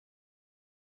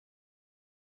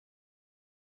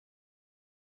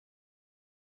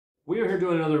We are here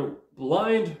doing another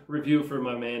blind review for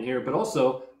my man here, but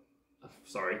also,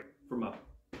 sorry, for my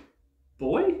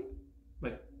boy?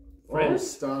 My friend? Oh,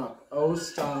 stop. Oh,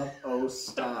 stop. Oh,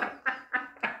 stop.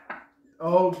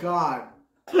 Oh, God.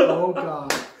 Oh,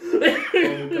 God.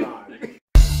 Oh, God.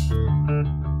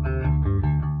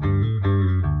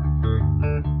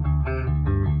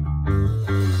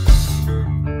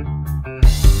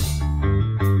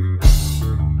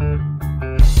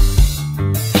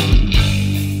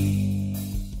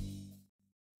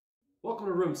 Welcome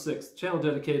to Room 6, the channel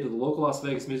dedicated to the local Las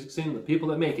Vegas music scene, the people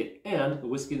that make it, and the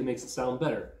whiskey that makes it sound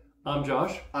better. I'm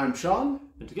Josh. I'm Sean.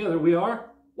 And together we are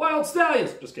Wild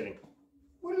Stallions! Just kidding.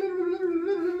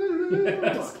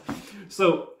 Yes.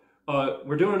 So,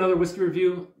 we're doing another whiskey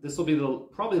review. This will be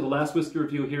probably the last whiskey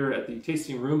review here at the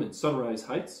tasting room in Sunrise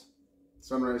Heights.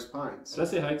 Sunrise Pines. Did I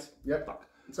say Heights? Yep. Fuck.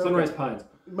 Okay. Sunrise Pines.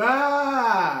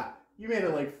 Ah! You made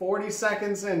it like 40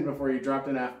 seconds in before you dropped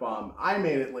an F-bomb. I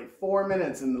made it like 4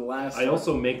 minutes in the last I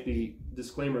also make the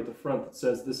disclaimer at the front that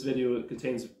says this video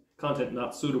contains content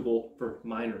not suitable for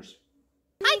minors.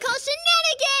 I call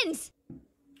shenanigans!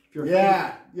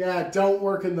 Yeah, don't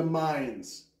work in the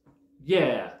mines.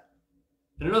 Yeah.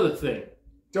 And another thing.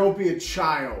 Don't be a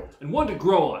child. And one to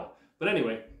grow on. But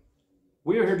anyway,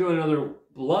 we are here doing another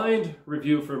blind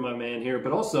review for my man here,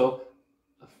 but also,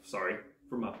 sorry,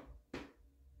 for my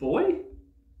boy?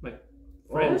 My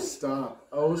friend? Oh, stop.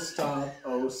 Oh, stop.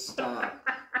 Oh, stop.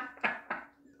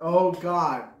 Oh,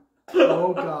 God.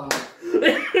 Oh, God.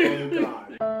 Oh,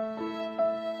 God.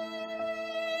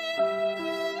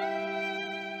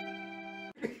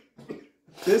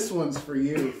 This one's for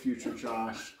you, future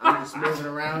Josh. I'm just moving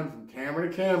around from camera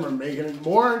to camera, making it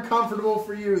more uncomfortable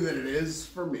for you than it is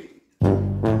for me.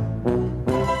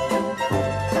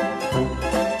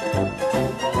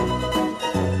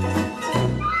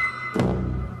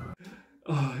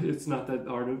 It's not that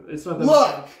hard. It's not that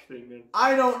Look, thing, man.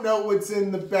 I don't know what's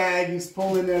in the bag. He's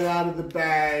pulling it out of the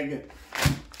bag.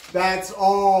 That's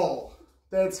all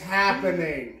that's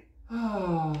happening.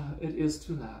 It is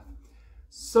to laugh.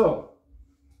 So,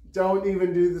 don't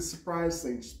even do the surprise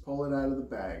thing. Just pull it out of the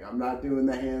bag. I'm not doing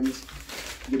the hands.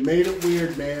 You made it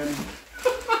weird, man.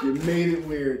 You made it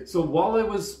weird. So while I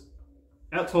was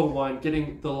at Total Wine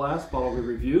getting the last bottle we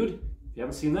reviewed, if you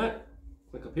haven't seen that,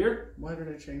 click up here. Why did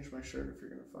I change my shirt if you're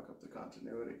going to fuck up the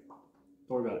continuity? Don't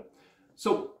worry about it.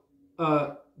 So,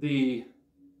 the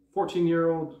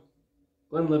 14-year-old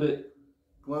Glenlivet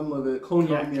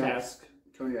cognac cask,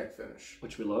 cognac finish,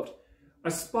 which we loved, I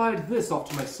spied this off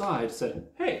to my side, said,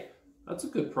 hey, that's a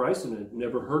good price, and I'd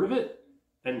never heard of it.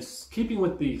 And keeping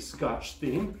with the Scotch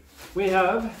theme, we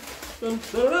have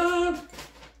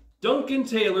Duncan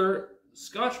Taylor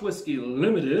Scotch Whiskey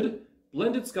Limited,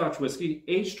 blended Scotch whiskey,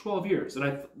 aged 12 years.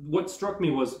 And what struck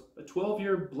me was a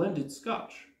 12-year blended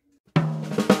Scotch.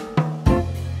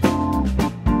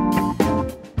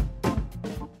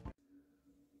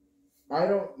 I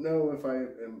don't know if I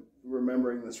am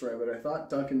remembering this right, but I thought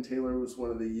Duncan Taylor was one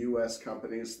of the U.S.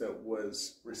 companies that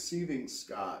was receiving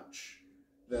Scotch,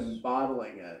 then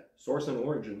bottling it. Source and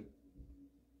origin.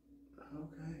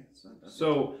 Okay. It's not that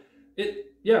so,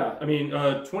 yeah, I mean,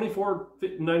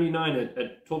 $24.99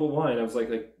 at Total Wine. I was like,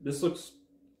 this looks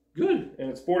good. And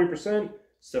it's 40%,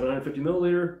 750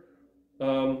 milliliter,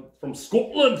 from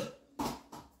Scotland.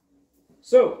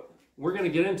 So, we're going to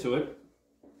get into it.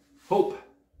 Hope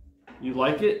you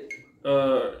like it,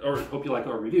 or hope you like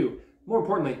our review. More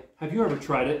importantly, have you ever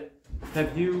tried it?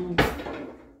 Have you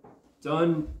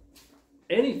done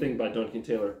anything by Duncan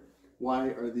Taylor? Why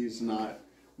are these not?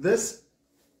 This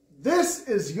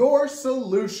is your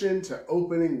solution to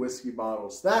opening whiskey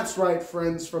bottles. That's right,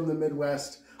 friends from the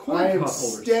Midwest. I am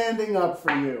standing up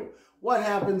for you. What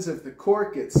happens if the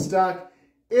cork gets stuck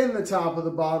in the top of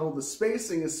the bottle? The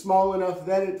spacing is small enough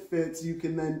that it fits. You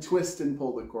can then twist and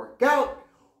pull the cork out.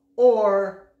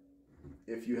 Or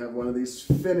if you have one of these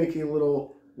finicky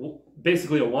little...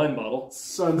 basically a wine bottle.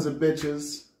 Sons of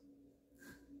bitches.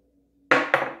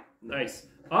 Nice.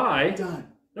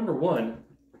 Done. Number one,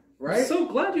 right? I'm so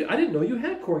glad I didn't know you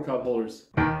had corncob holders.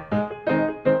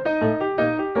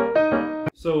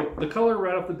 So the color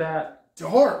right off the bat...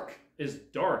 Dark. Is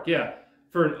dark, yeah.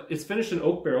 It's finished in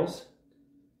oak barrels.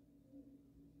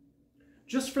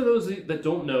 Just for those that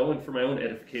don't know, and for my own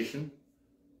edification,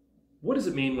 what does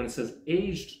it mean when it says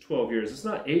aged 12 years? It's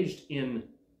not aged in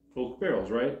oak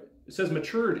barrels, right? It says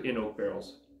matured in oak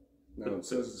barrels. No, it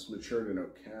says it's matured in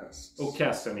oak casks. Oak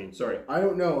casks, I mean, sorry. I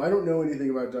don't know. I don't know anything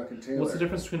about Duncan Taylor. What's the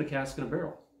difference between a cask and a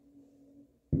barrel?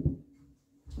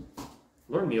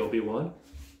 Learn me, Obi-Wan.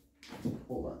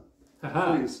 Hold on.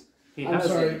 Haha. Please. I'm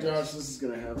sorry, Josh. This is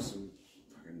going to have some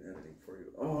fucking editing for you.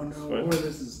 Oh no, boy,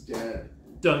 this is dead.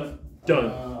 Dun,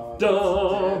 dun,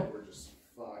 dun. We're just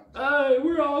fucked. Hey,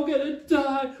 we're all gonna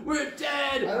die. We're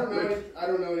dead. I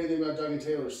don't know anything about Doug and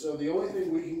Taylor, so the only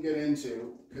thing we can get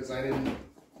into, because I didn't.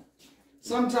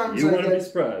 Sometimes you want to be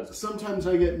surprised. Sometimes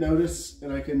I get notice,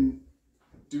 and I can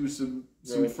do some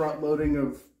front loading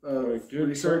of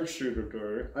research.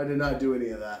 I did not do any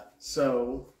of that,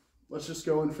 so let's just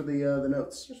go in for the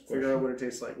notes. Figure out what it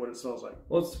tastes like, what it smells like.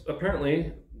 Well, it's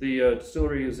apparently the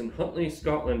distillery is in Huntly,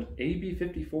 Scotland. AB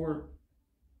 54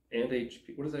 and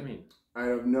HP. What does that mean? I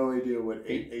have no idea what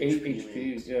 8 HP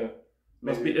means. Yeah,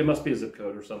 it must be a zip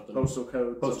code or something. Postal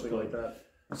code, something like that.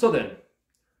 So then.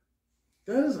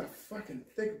 That is a fucking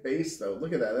thick base, though.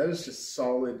 Look at that. That is just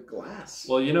solid glass.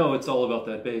 Well, you know, it's all about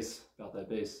that base. That's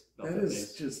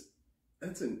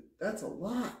a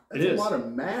lot. That's a lot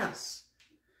of mass.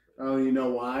 Oh, you know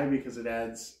why? Because it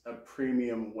adds a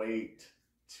premium weight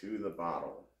to the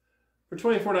bottle. For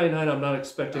 $24.99, I'm not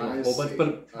expecting a whole bunch,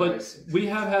 but we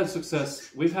have had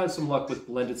success. We've had some luck with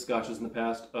blended scotches in the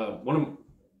past. One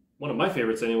of my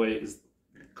favorites, anyway, is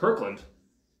Kirkland.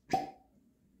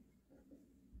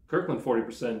 Kirkland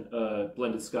 40%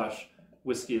 blended Scotch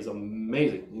whiskey is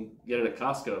amazing. You can get it at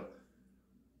Costco.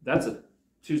 That's a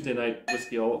Tuesday night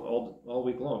whiskey all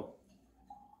week long.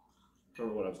 I don't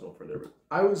know what I was going for there, but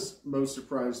I was most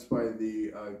surprised by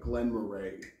the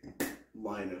Glenmorangie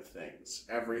line of things.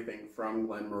 Everything from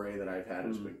Glenmorangie that I've had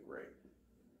has been great.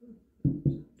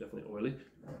 Definitely oily.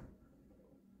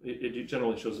 It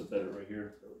generally shows it better right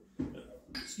here.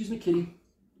 Excuse me, kitty.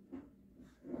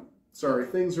 Sorry,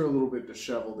 things are a little bit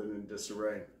disheveled and in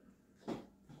disarray.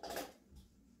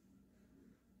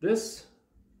 This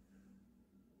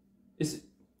is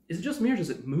it just me, or does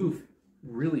it move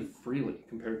really freely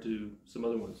compared to some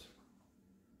other ones?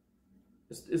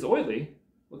 It's oily,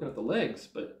 looking at the legs,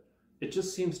 but it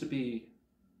just seems to be,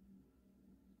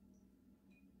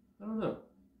 I don't know.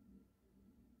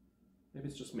 Maybe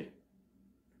it's just me.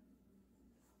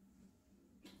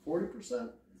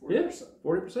 40%? 40%. Yeah,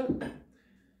 40%.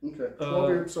 Okay,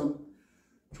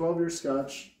 12-year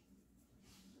Scotch.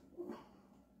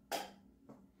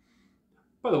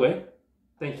 By the way,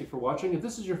 thank you for watching. If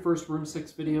this is your first Room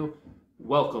 6 video,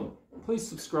 welcome. Please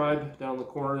subscribe down in the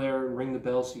corner there and ring the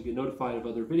bell so you get notified of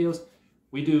other videos.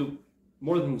 We do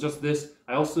more than just this.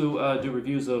 I also do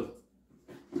reviews of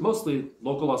mostly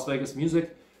local Las Vegas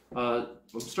music. I'm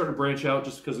starting to branch out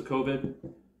just because of COVID.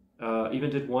 Even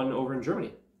did one over in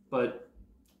Germany. But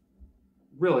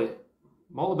really,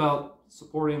 I'm all about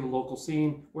supporting the local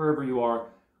scene wherever you are,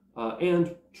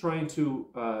 and trying to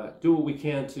do what we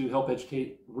can to help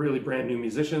educate really brand new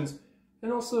musicians,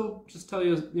 and also just tell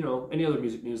you, any other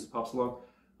music news that pops along.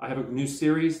 I have a new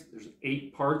series. There's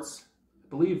 8 parts. I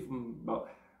believe I'm about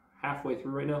halfway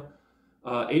through right now.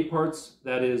 8 parts.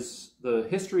 That is the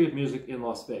history of music in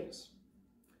Las Vegas.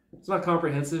 It's not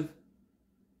comprehensive,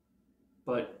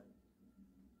 but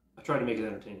I try to make it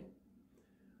entertaining.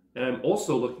 And I'm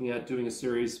also looking at doing a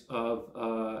series of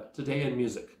Today in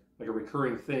Music, like a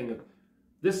recurring thing of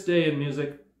this day in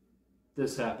music,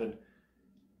 this happened.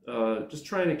 Just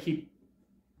trying to keep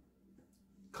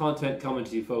content coming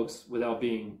to you folks without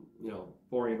being,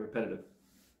 boring and repetitive.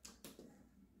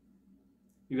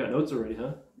 You got notes already,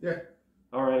 huh? Yeah.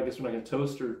 All right, I guess we're not going to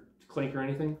toast or clink or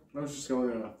anything. I was just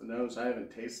going off the nose. I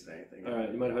haven't tasted anything. All right,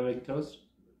 you mind if I make a toast?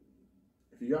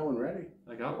 If you got one ready.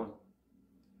 I got one.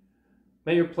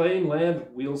 May your plane land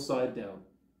wheel side down.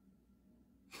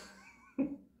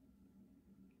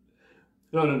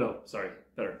 No. Sorry.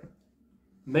 Better.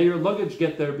 May your luggage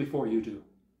get there before you do.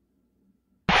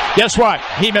 Guess what?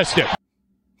 He missed it.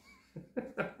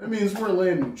 That means we're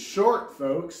landing short,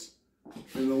 folks.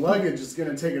 And the luggage is going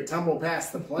to take a tumble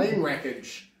past the plane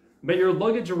wreckage. May your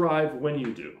luggage arrive when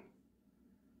you do.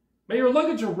 May your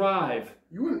luggage arrive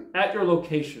at your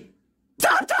location.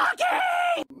 Stop talking!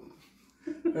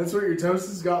 That's what your toast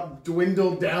has got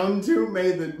dwindled down to?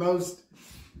 May the most...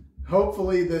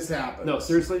 Hopefully this happens. No,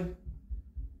 seriously?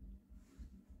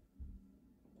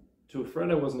 To a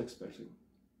friend I wasn't expecting.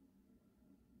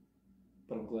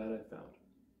 But I'm glad I found.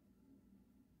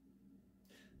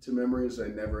 To memories I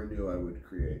never knew I would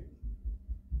create.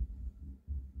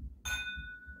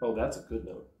 Oh, that's a good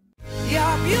note.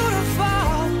 You're beautiful.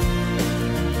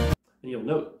 And you'll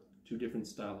note 2 different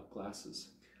style of glasses.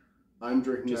 I'm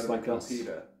drinking just out like of a us.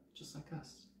 Copita. Just like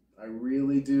us. I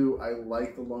really do. I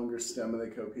like the longer stem of the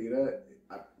Copita.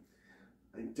 I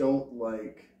don't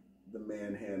like the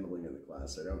manhandling of the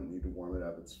glass. I don't need to warm it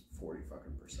up. It's 40%.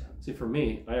 See, for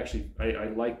me, I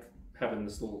like having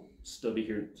this little stubby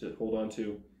here to hold on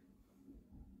to.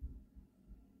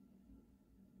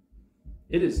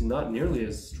 It is not nearly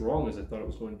as strong as I thought it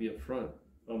was going to be up front.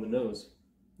 on the nose.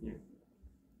 Yeah.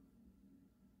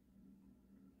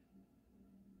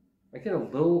 I get a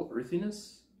little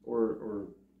earthiness, or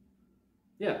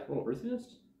yeah, a little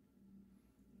earthiness.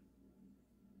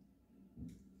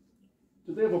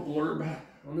 Do they have a blurb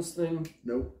on this thing?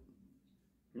 Nope.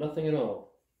 Nothing at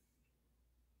all.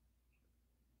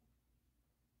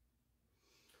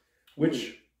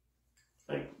 Which,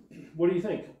 what do you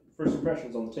think? First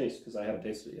impressions on the taste, because I haven't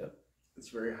tasted it yet. It's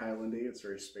very Highlandy. It's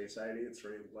very Speyside-y. It's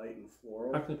very light and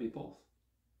floral. How can it be both?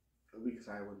 Because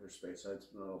Highland are Speysides,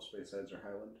 not all Speysides are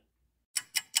Highland.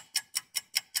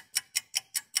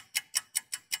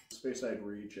 Speyside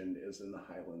region is in the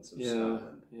Highlands of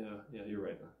Scotland. Yeah, you're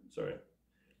right. Sorry.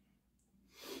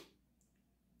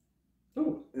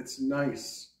 Oh, it's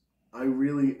nice. I've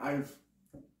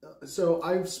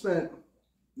spent.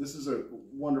 This is a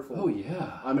wonderful. Oh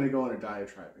yeah. I'm going to go on a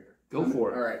diatribe here. Go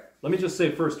for it. All right. Let me just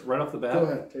say first, right off the bat. Go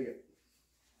ahead, take it.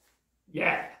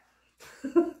 Yeah.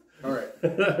 All right.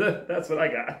 That's what I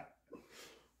got.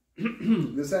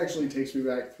 This actually takes me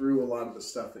back through a lot of the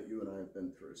stuff that you and I have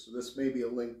been through. So this may be a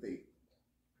lengthy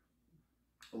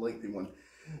one.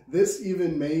 This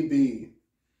even may be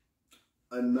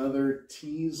another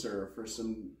teaser for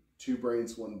some Two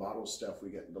Brains, One Bottle stuff we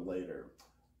get into later.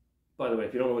 By the way,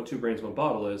 if you don't know what Two Brains, One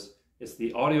Bottle is, it's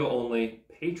the audio-only,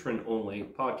 patron-only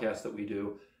podcast that we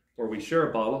do where we share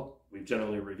a bottle we've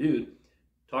generally reviewed,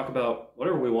 talk about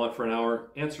whatever we want for an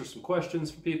hour, answer some questions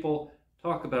from people,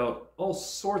 talk about all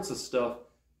sorts of stuff,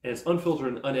 and it's unfiltered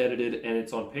and unedited, and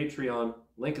it's on Patreon.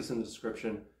 Link is in the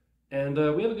description. And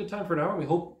we have a good time for an hour. We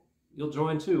hope you'll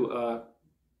join too.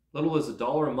 Little as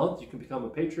 $1 a month, you can become a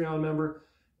Patreon member,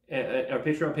 a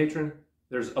Patreon patron.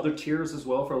 There's other tiers as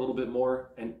well for a little bit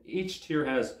more, and each tier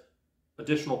has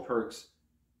additional perks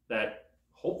that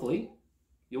hopefully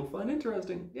you'll find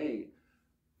interesting. Yay!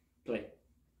 Play.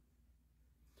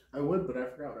 I would, but I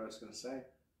forgot what I was going to say.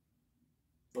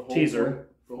 The whole Teaser. Thing,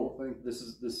 the whole thing.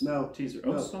 This no teaser.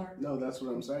 No, Oh, sorry. No, that's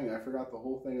what I'm saying. I forgot the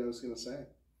whole thing I was going to say.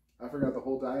 I forgot the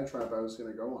whole diatribe I was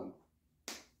going to go on.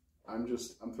 I'm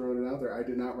throwing it out there. I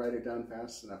did not write it down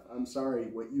fast enough. I'm sorry.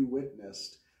 What you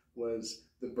witnessed was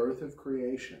the birth of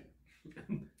creation.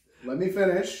 Let me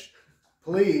finish.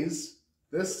 Please.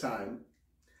 This time,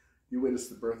 you witnessed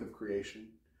the birth of creation.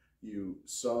 You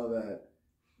saw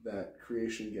that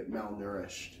creation get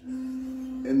malnourished.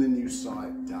 And then you saw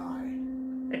it die.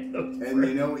 And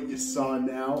you know what you saw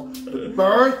now? The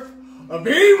birth of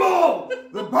evil!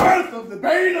 The birth of the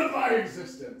bane of my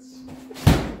existence.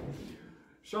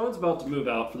 Sean's about to move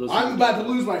out for those. I'm about to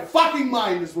lose my fucking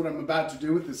mind is what I'm about to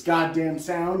do with this goddamn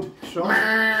sound. Sean.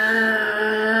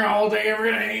 All day,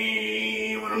 every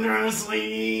day, when I'm trying to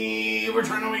sleep, we're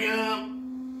trying to wake up.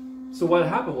 So what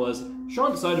happened was,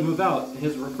 Sean decided to move out, and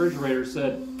his refrigerator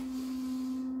said,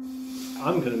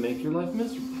 I'm going to make your life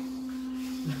miserable.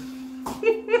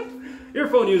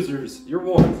 Earphone users, you're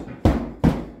warned.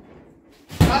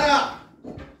 Shut up!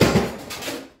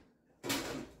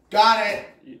 Got it!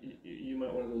 You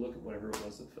might want to go look at whatever it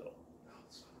was that fell.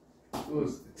 What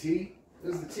was the tea? It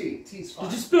was the tea. Tea's fine.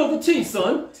 Did you spill the tea,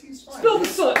 son? Tea's fine. Spill the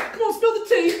sun. Come on, spill the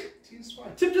tea. Tea's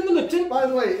fine. Tipped in the Lipton. By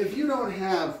the way, if you don't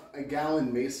have a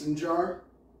gallon mason jar,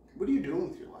 what are you doing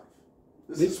with your life?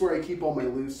 This is where I keep all my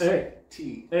loose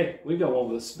tea. Hey, we got one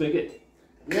with a spigot.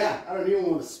 Yeah, I don't need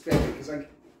one with a spigot because I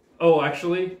Oh,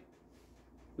 actually,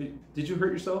 did you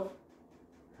hurt yourself?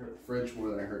 hurt the fridge more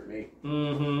than I hurt me.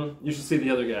 Mm-hmm. You should see the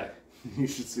other guy. You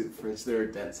should see the fridge. There are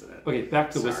dents in it. Okay,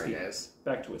 back to Sorry, whiskey. guys.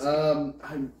 Back to whiskey.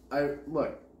 I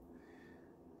look.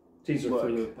 Teaser look.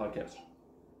 for the podcast.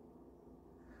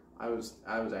 I was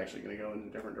actually going to go in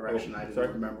a different direction. Oh, I didn't sorry.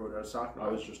 remember what I was talking about.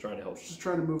 I was just trying to help. Just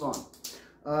trying to move on.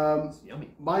 It's yummy.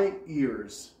 My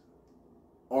ears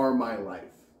are my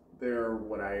life. They're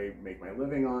what I make my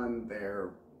living on. They're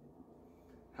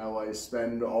how I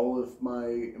spend all of my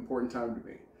important time to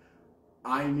be.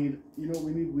 I need, we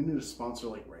need a sponsor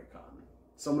like Raycon.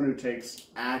 Someone who takes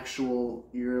actual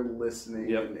ear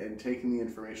listening and taking the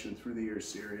information through the ears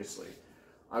seriously.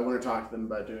 I want to talk to them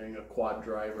about doing a quad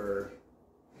driver,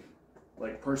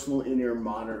 like personal in-ear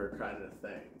monitor kind of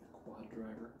thing. Quad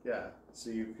driver? Yeah.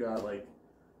 So you've got like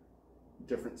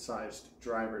different sized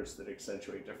drivers that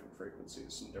accentuate different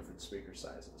frequencies and different speaker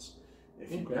sizes.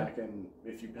 If you pack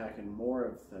in more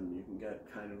of them, you can get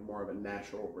kind of more of a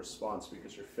natural response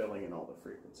because you're filling in all the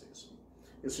frequencies.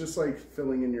 It's just like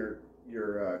filling in your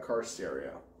car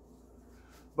stereo.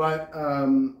 But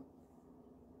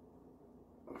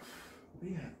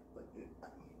yeah,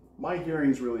 my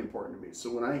hearing is really important to me.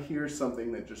 So when I hear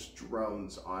something that just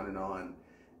drones on and on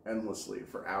endlessly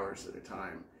for hours at a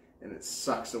time, and it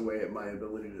sucks away at my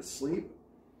ability to sleep,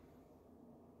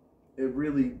 it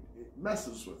really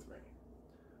messes with me.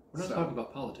 We're not talking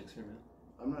about politics here, man.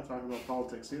 I'm not talking about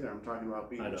politics either. I'm talking about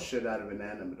beating the shit out of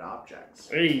inanimate objects.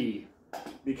 Hey!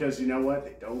 Because you know what?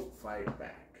 They don't fight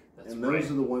back. That's and right.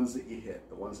 those are the ones that you hit,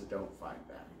 the ones that don't fight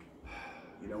back.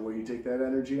 You know where you take that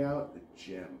energy out? The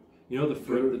gym. You know the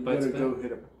fruit that bites back? Go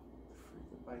hit a fruit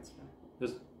that bites back.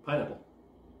 There's pineapple.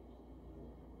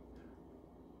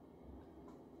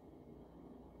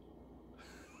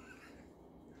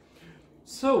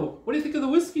 So, what do you think of the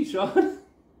whiskey, Sean?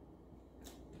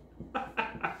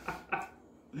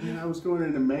 Man, I was going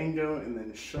into mango and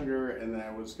then sugar, and then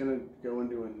I was going to go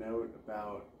into a note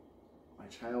about my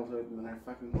childhood, and then I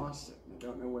fucking lost it. I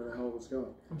don't know where the hell it was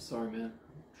going. I'm sorry, man.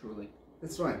 Truly.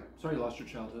 It's fine. Sorry you lost your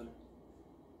childhood.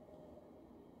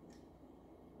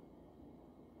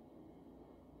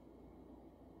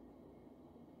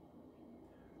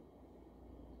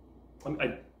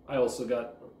 I also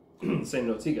got the same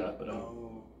notes he got, but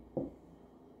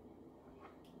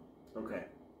Okay.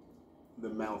 The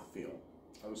mouthfeel.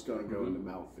 I was going to go into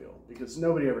mouthfeel because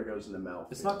nobody ever goes into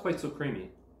mouthfeel. It's not quite so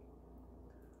creamy.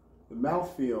 The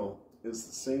mouthfeel is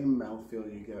the same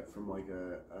mouthfeel you get from like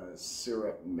a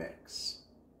syrup mix.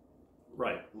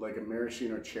 Right. Like a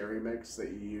maraschino cherry mix that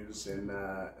you use in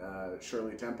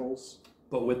Shirley Temples.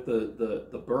 But with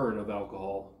the burn of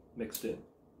alcohol mixed in.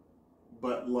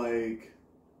 But like...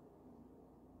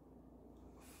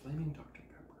 Flaming Dr.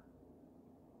 Pepper.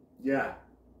 Yeah.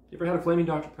 You ever had a Flaming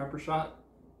Dr. Pepper shot?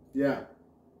 Yeah.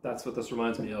 That's what this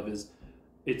reminds me of, is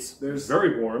there's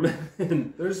very warm.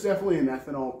 And there's definitely an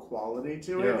ethanol quality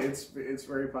to it. Yeah. It's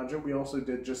very pungent. We also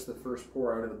did just the first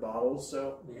pour out of the bottle,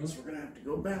 so I guess we're going to have to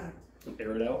go back. and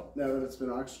air it out. Now that it's been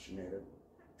oxygenated.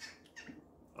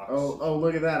 Oh,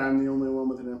 look at that. I'm the only one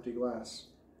with an empty glass.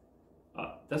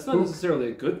 That's not necessarily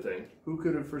a good thing. Who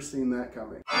could have foreseen that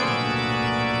coming?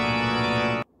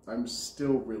 I'm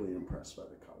still really impressed by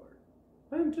the color.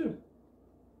 I am too.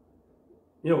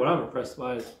 You know what I'm impressed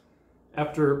by is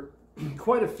after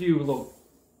quite a few little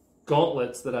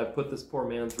gauntlets that I've put this poor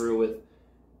man through with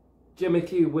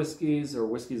gimmicky whiskeys or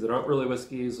whiskeys that aren't really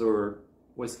whiskeys or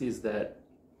whiskeys that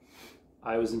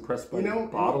I was impressed by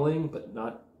bottling, but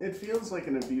not... It feels like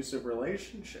an abusive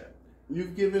relationship.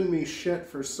 You've given me shit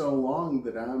for so long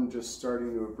that I'm just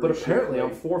starting to appreciate. But apparently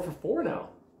I'm 4 for 4 now.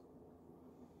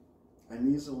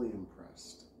 I'm easily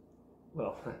impressed.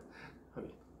 Well, I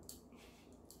mean...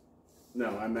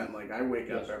 No, I meant like I wake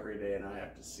up every day and I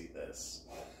have to see this.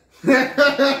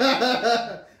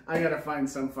 I gotta find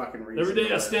some fucking reason. Every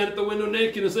day I stand at the window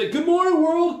naked and say, "Good morning,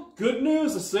 world! Good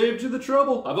news, I saved you the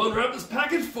trouble. I've unwrapped this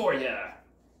package for ya."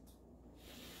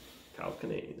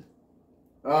 Calcanade.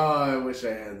 Oh, I wish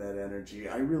I had that energy.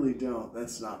 I really don't.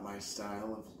 That's not my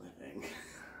style of living.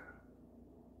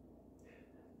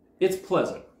 It's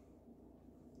pleasant.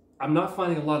 I'm not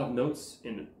finding a lot of notes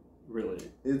in it, really.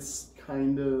 It's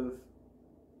kind of...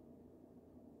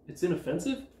 It's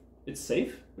inoffensive. It's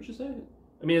safe, would you say?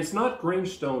 I mean, it's not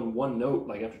Grangestone one note,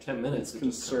 like after 10 minutes. It's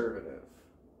conservative.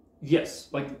 Yes.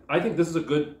 Like, I think this is a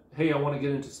good, hey, I want to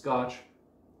get into Scotch.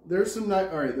 There's some nice,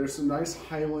 there's some nice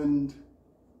Highland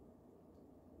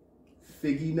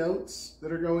figgy notes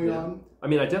that are going on. I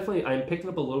mean, I'm picking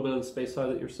up a little bit of the space side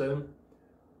that you're saying.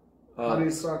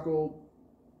 Honeysuckle.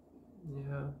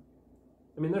 Yeah.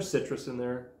 I mean, there's citrus in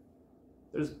there.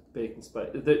 There's bacon spice.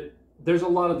 There's a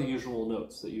lot of the usual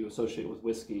notes that you associate with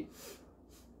whiskey.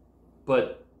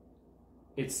 But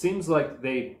it seems like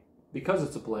because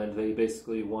it's a blend, they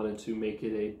basically wanted to make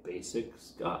it a basic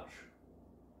Scotch.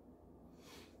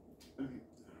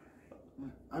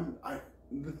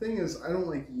 The thing is, I don't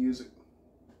like using...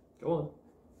 Go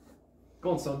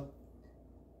on, son.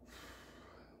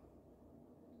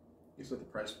 You said the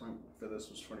price point for this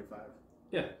was $25.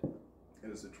 Yeah.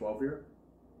 And is it 12-year?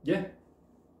 Yeah.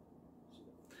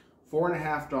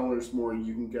 $4.50 more,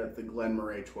 you can get the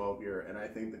Glenmorangie 12-year, and I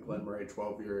think the Glenmorangie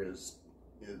 12-year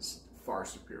is far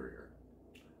superior.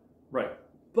 Right.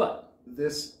 But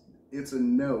it's a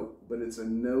note, but it's a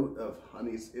note of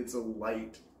honeys. It's a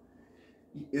light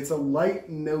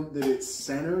note that it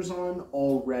centers on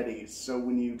already, so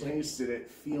when you taste it, it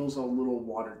feels a little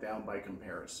watered down by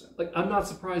comparison. Like, I'm not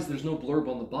surprised there's no blurb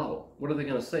on the bottle. What are they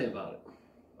going to say about it?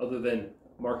 Other than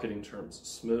marketing terms.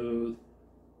 Smooth.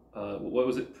 What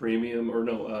was it? Premium? Or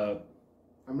no,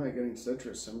 I'm not getting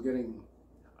citrus. I'm getting...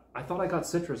 I thought I got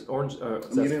citrus. Orange. I'm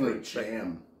getting like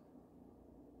jam.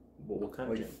 Well, what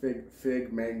kind of jam? Like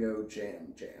fig, mango,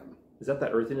 jam. Is that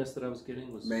earthiness that I was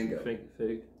getting? Was mango.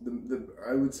 Fig?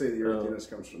 I would say the earthiness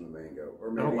comes from the mango.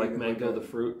 Or maybe I don't like mango, the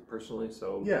fruit, personally,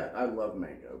 so... Yeah, I love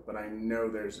mango, but I know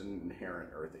there's an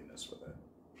inherent earthiness with it.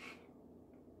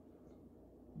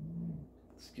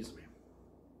 Excuse me.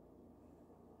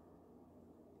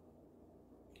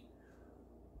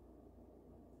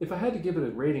 if I had to give it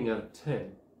a rating out of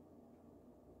 10,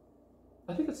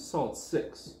 I think it's a solid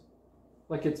 6.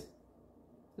 Like, it's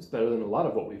better than a lot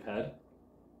of what we've had,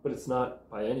 but it's not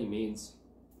by any means.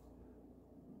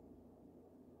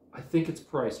 I think it's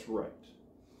priced right.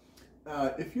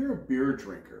 If you're a beer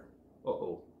drinker...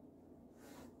 Uh-oh.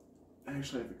 I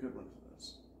actually have a good one for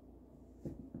this.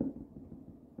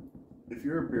 If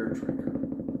you're a beer drinker,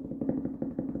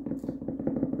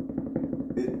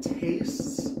 it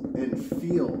tastes and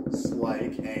feels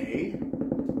like a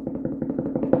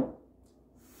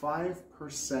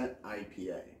 5%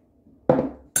 IPA.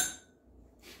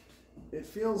 It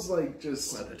feels like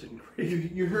just... Glad that didn't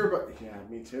grade. You hear about... Yeah,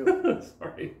 me too.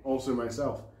 Sorry. Also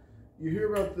myself. You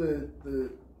hear about the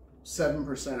 7%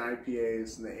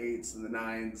 IPAs and the 8s and the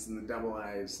 9s and the double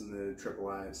I's and the triple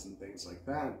I's and things like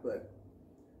that, but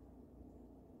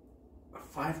a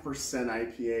 5%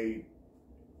 IPA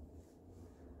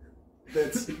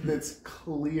that's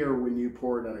clear when you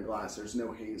pour it in a glass. There's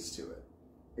no haze to it.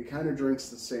 It kind of drinks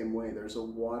the same way. There's a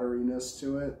wateriness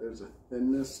to it. There's a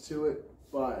thinness to it,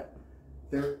 but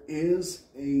there is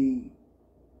an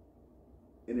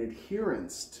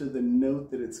adherence to the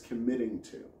note that it's committing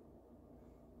to.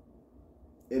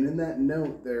 And in that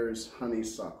note, there's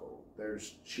honeysuckle,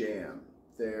 there's jam,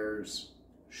 there's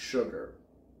sugar.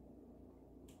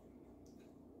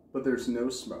 But there's no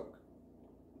smoke.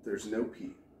 There's no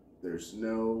peat. There's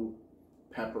no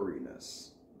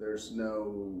pepperiness. There's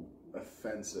no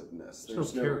offensiveness.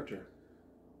 There's no character.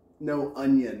 No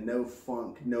onion, no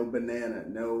funk, no banana,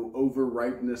 no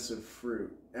overripeness of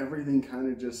fruit. Everything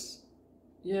kind of just...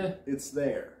 Yeah. It's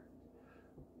there.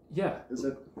 Yeah. Is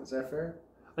that fair?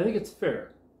 I think it's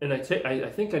fair. And I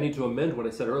think I need to amend what I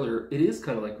said earlier. It is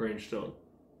kind of like Grangestone,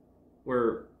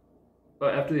 where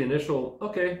after the initial,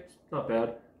 okay, not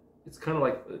bad, it's kind of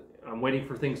like I'm waiting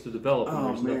for things to develop and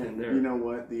there's nothing there. You know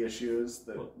what the issue is?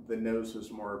 The nose was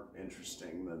more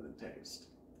interesting than the taste.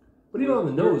 But even on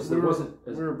the nose, there wasn't...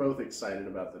 We were both excited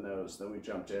about the nose. Then we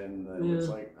jumped in and it was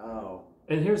like, oh.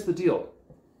 And here's the deal.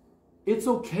 It's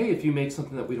okay if you make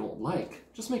something that we don't like.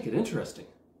 Just make it interesting.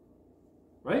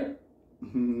 Right?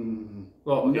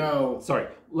 Well, okay. No. Sorry.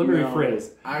 Let me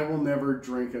rephrase. I will never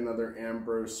drink another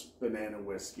Ambrose banana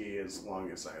whiskey as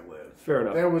long as I live. Fair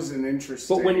enough. That was an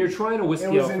interesting... But when you're trying a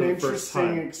whiskey out for the first time... It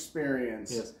was an interesting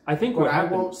experience. Yes. I think what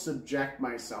happened... I won't subject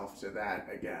myself to that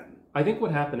again. I think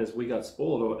what happened is we got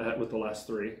spoiled with the last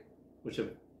 3, which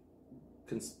have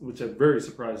very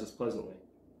surprised us pleasantly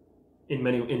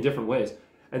in different ways.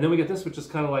 And then we get this, which is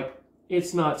kind of like,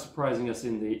 it's not surprising us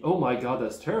in the, oh my god,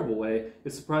 that's terrible way.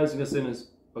 It's surprising us in as,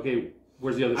 okay,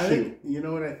 where's the other shoe? You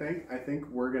know what I think? I think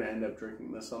we're going to end up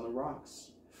drinking this on the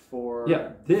rocks for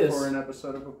an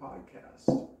episode of a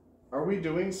podcast. Are we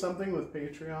doing something with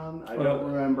Patreon? I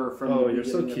don't remember from the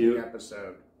beginning of the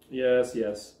episode.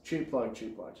 Yes. Cheap plug.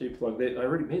 Cheap plug. I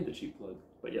already made the cheap plug,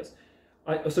 but yes.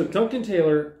 So Duncan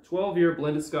Taylor, 12-year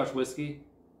blended Scotch whiskey.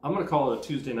 I'm going to call it a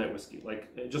Tuesday night whiskey.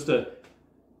 Like,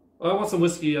 I want some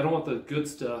whiskey. I don't want the good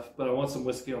stuff, but I want some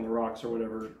whiskey on the rocks or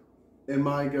whatever. And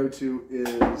my go-to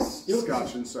is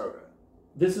Scotch and soda.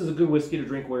 This is a good whiskey to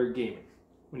drink while you're gaming.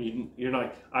 When you're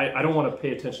not, I don't want to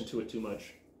pay attention to it too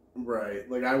much. Right.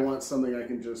 Like, I want something I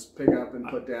can just pick up and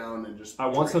put down and just... I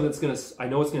want something that's going to... I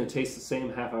know it's going to taste the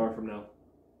same half hour from now.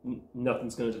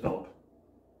 Nothing's going to develop.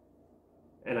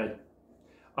 And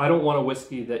I don't want a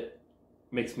whiskey that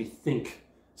makes me think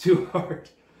too hard.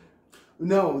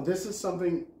 No, this is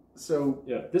something... So...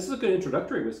 Yeah, this is a good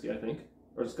introductory whiskey, I think.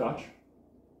 Or Scotch.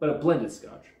 But a blended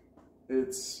Scotch.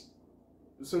 It's...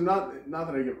 So not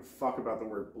that I give a fuck about the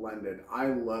word blended. I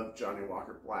love Johnny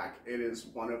Walker Black. It is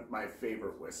one of my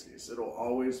favorite whiskeys. It'll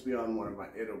always be on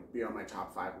it'll be on my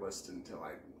top 5 list until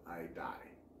I die.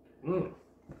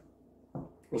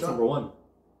 What's number 1?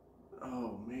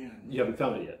 Oh man. You haven't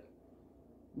found it yet.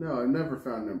 No, I've never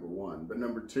found number 1, but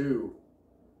number 2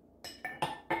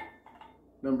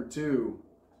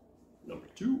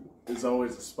 is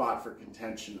always a spot for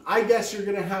contention. I guess you're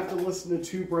going to have to listen to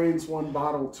Two Brains, One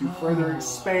Bottle to further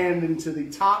expand into the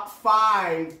top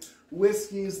 5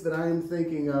 whiskeys that I'm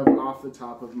thinking of off the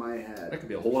top of my head. That could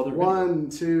be a whole other video. 1,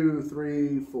 2,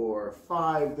 3, 4,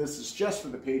 5. This is just for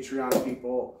the Patreon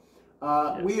people.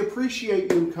 Yes. We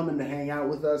appreciate you coming to hang out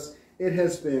with us. It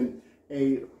has been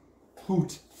a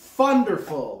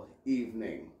wonderful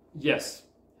evening. Yes.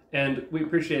 And we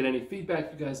appreciate any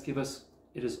feedback you guys give us.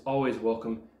 It is always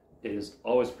welcome. It is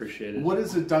always appreciated. What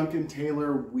is a Duncan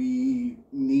Taylor we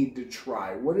need to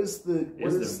try? What is the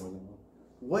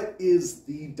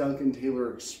Duncan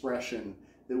Taylor expression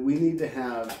that we need to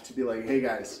have to be like, hey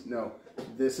guys, no,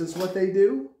 this is what they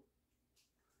do,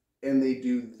 and they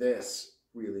do this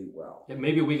really well. Yeah,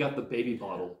 maybe we got the baby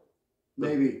bottle.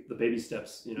 Maybe. The baby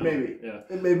steps, you know. Maybe. Yeah.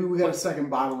 And maybe we got a second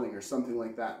bottling or something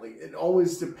like that. Like, it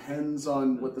always depends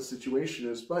on what the situation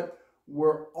is. But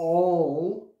we're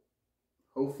all,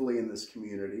 hopefully in this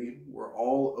community, we're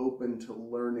all open to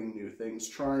learning new things,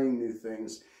 trying new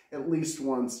things at least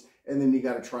once, and then you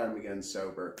got to try them again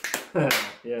sober.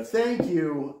 Yes. Thank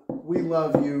you. We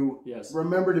love you. Yes.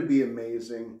 Remember to be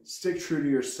amazing. Stick true to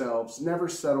yourselves. Never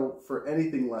settle for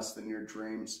anything less than your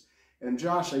dreams. And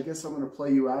Josh, I guess I'm going to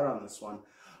play you out on this one.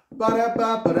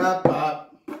 Ba-da-ba-ba-da-ba.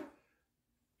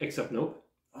 Except nope.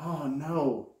 Oh,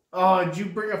 no. Oh, did you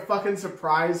bring a fucking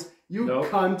surprise? You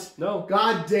cunt. No.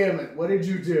 God damn it. What did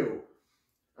you do?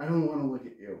 I don't want to look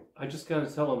at you. I just got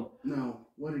to tell them. No.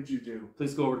 What did you do?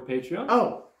 Please go over to Patreon.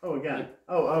 Oh, again.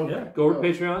 Oh, okay. Yeah, go over to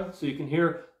Patreon so you can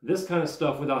hear this kind of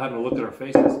stuff without having to look at our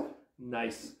faces.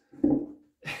 Nice.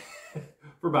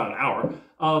 For about an hour.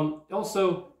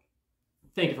 Also,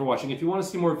 thank you for watching. If you want to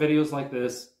see more videos like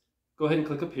this, go ahead and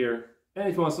click up here. And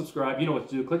if you want to subscribe, you know what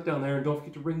to do. Click down there and don't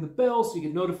forget to ring the bell so you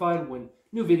get notified when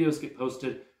new videos get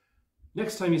posted.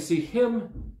 Next time you see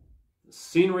him, the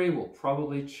scenery will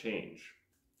probably change.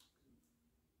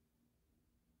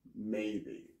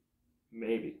 Maybe.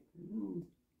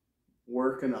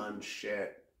 Working on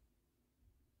shit.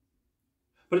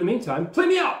 But in the meantime, play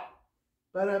me out!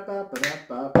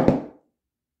 Ba-da-ba-ba-da-ba.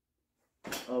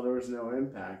 Oh, there was no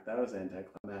impact. That was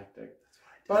anticlimactic.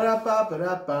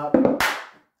 Ba-da-ba-ba-da-ba.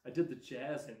 I did the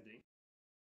jazz ending.